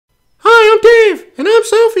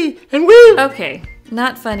Sophie, and woo! Okay,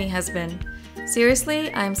 not funny, husband.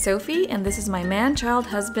 Seriously, I'm Sophie, and this is my man-child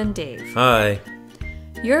husband, Dave. Hi.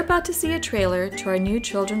 You're about to see a trailer to our new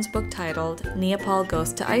children's book titled Neapol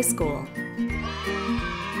Goes to Ice School.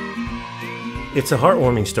 It's a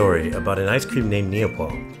heartwarming story about an ice cream named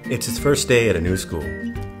Neapol. It's his first day at a new school.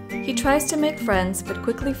 He tries to make friends, but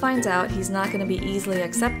quickly finds out he's not going to be easily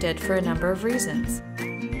accepted for a number of reasons.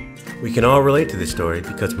 We can all relate to this story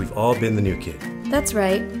because we've all been the new kid. That's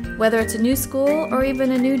right. Whether it's a new school or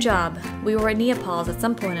even a new job, we were at Neapol's at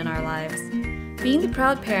some point in our lives. Being the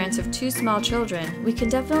proud parents of 2 small children, we can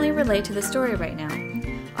definitely relate to the story right now.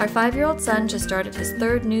 Our 5-year-old son just started his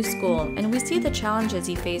 3rd new school, and we see the challenges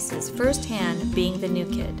he faces firsthand being the new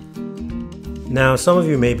kid. Now, some of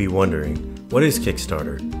you may be wondering, what is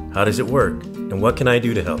Kickstarter? How does it work? And what can I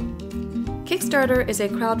do to help? Kickstarter is a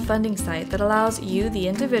crowdfunding site that allows you, the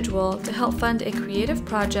individual, to help fund a creative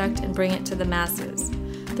project and bring it to the masses.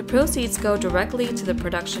 The proceeds go directly to the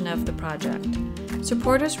production of the project.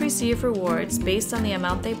 Supporters receive rewards based on the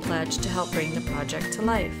amount they pledge to help bring the project to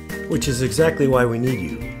life. Which is exactly why we need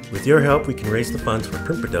you. With your help, we can raise the funds for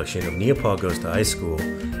print production of Neapol Goes to High School,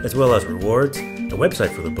 as well as rewards, a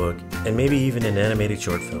website for the book, and maybe even an animated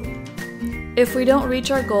short film. If we don't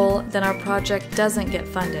reach our goal, then our project doesn't get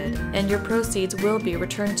funded, and your proceeds will be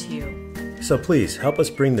returned to you. So please, help us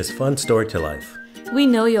bring this fun story to life. We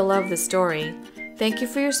know you'll love the story. Thank you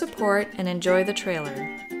for your support and enjoy the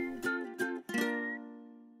trailer.